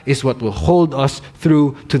that is what will hold us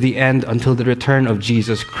through to the end until the return of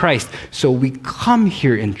Jesus Christ. So we come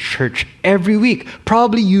here in church every week.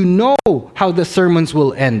 Probably you know how the sermons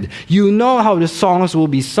will end. You know how the songs will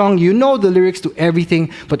be sung. You know the lyrics to everything.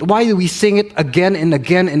 But why do we sing it again and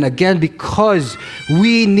again and again? Because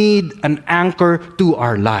we need an anchor to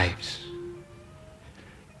our lives.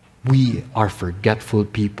 We are forgetful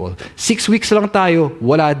people. 6 weeks lang tayo,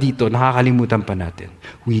 wala dito, nakakalimutan pa natin.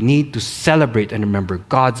 We need to celebrate and remember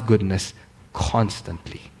God's goodness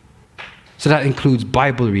constantly. So that includes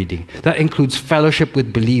Bible reading. That includes fellowship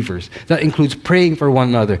with believers. That includes praying for one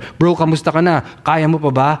another. Bro, kamusta ka na? Kaya mo pa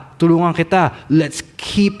ba? Tulungan kita. Let's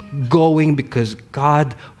keep going because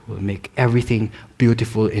God will make everything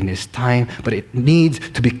beautiful in His time, but it needs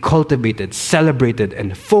to be cultivated, celebrated,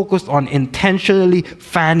 and focused on intentionally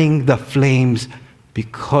fanning the flames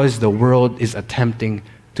because the world is attempting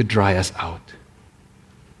to dry us out.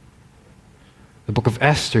 The book of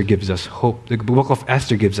Esther gives us hope. The book of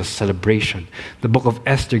Esther gives us celebration. The book of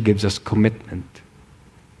Esther gives us commitment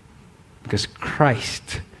because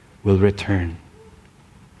Christ will return.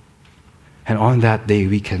 And on that day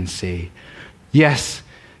we can say, yes,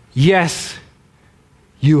 yes,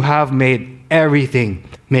 you have made everything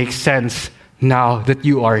make sense now that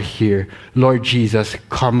you are here. Lord Jesus,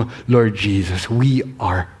 come, Lord Jesus. We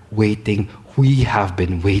are waiting. We have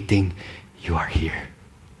been waiting. You are here.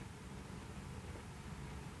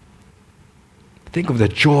 Think of the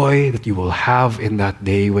joy that you will have in that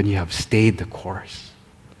day when you have stayed the course.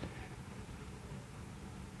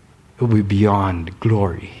 It will be beyond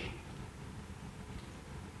glory.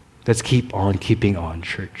 Let's keep on keeping on,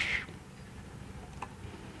 church.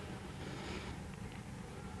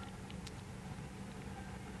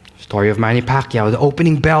 Story of Manny Pacquiao. The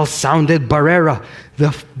opening bell sounded. Barrera,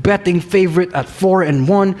 the betting favorite at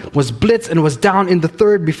 4-1, was blitzed and was down in the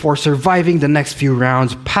third before surviving the next few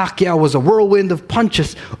rounds. Pacquiao was a whirlwind of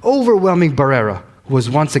punches, overwhelming Barrera, who was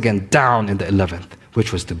once again down in the 11th,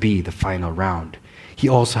 which was to be the final round. He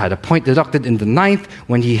also had a point deducted in the 9th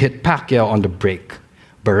when he hit Pacquiao on the break.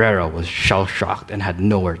 Barrera was shell-shocked and had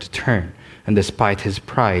nowhere to turn, and despite his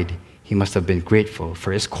pride, he must have been grateful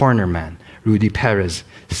for his corner man, Rudy Perez,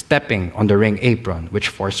 stepping on the ring apron, which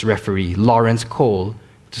forced referee Lawrence Cole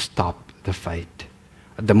to stop the fight.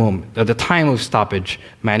 At the time of stoppage,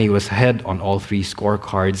 Manny was ahead on all three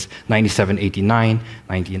scorecards, 97-89,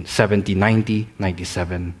 70-90,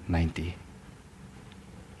 97-90.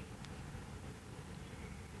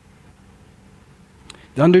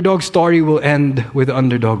 The underdog story will end with the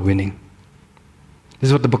underdog winning. This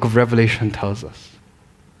is what the book of Revelation tells us.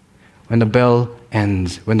 When the bell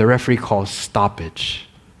ends, when the referee calls stoppage,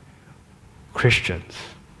 Christians,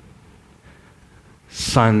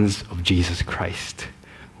 sons of Jesus Christ,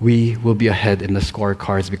 we will be ahead in the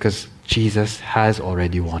scorecards because Jesus has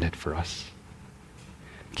already won it for us.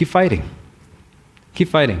 Keep fighting. Keep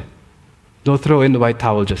fighting. Don't throw in the white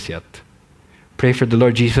towel just yet. Pray for the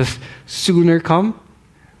Lord Jesus sooner come,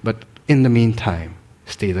 but in the meantime,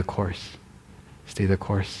 stay the course. Stay the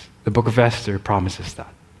course. The book of Esther promises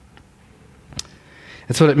that.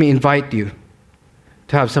 And so let me invite you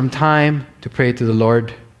to have some time to pray to the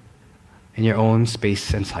Lord in your own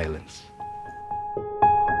space and silence.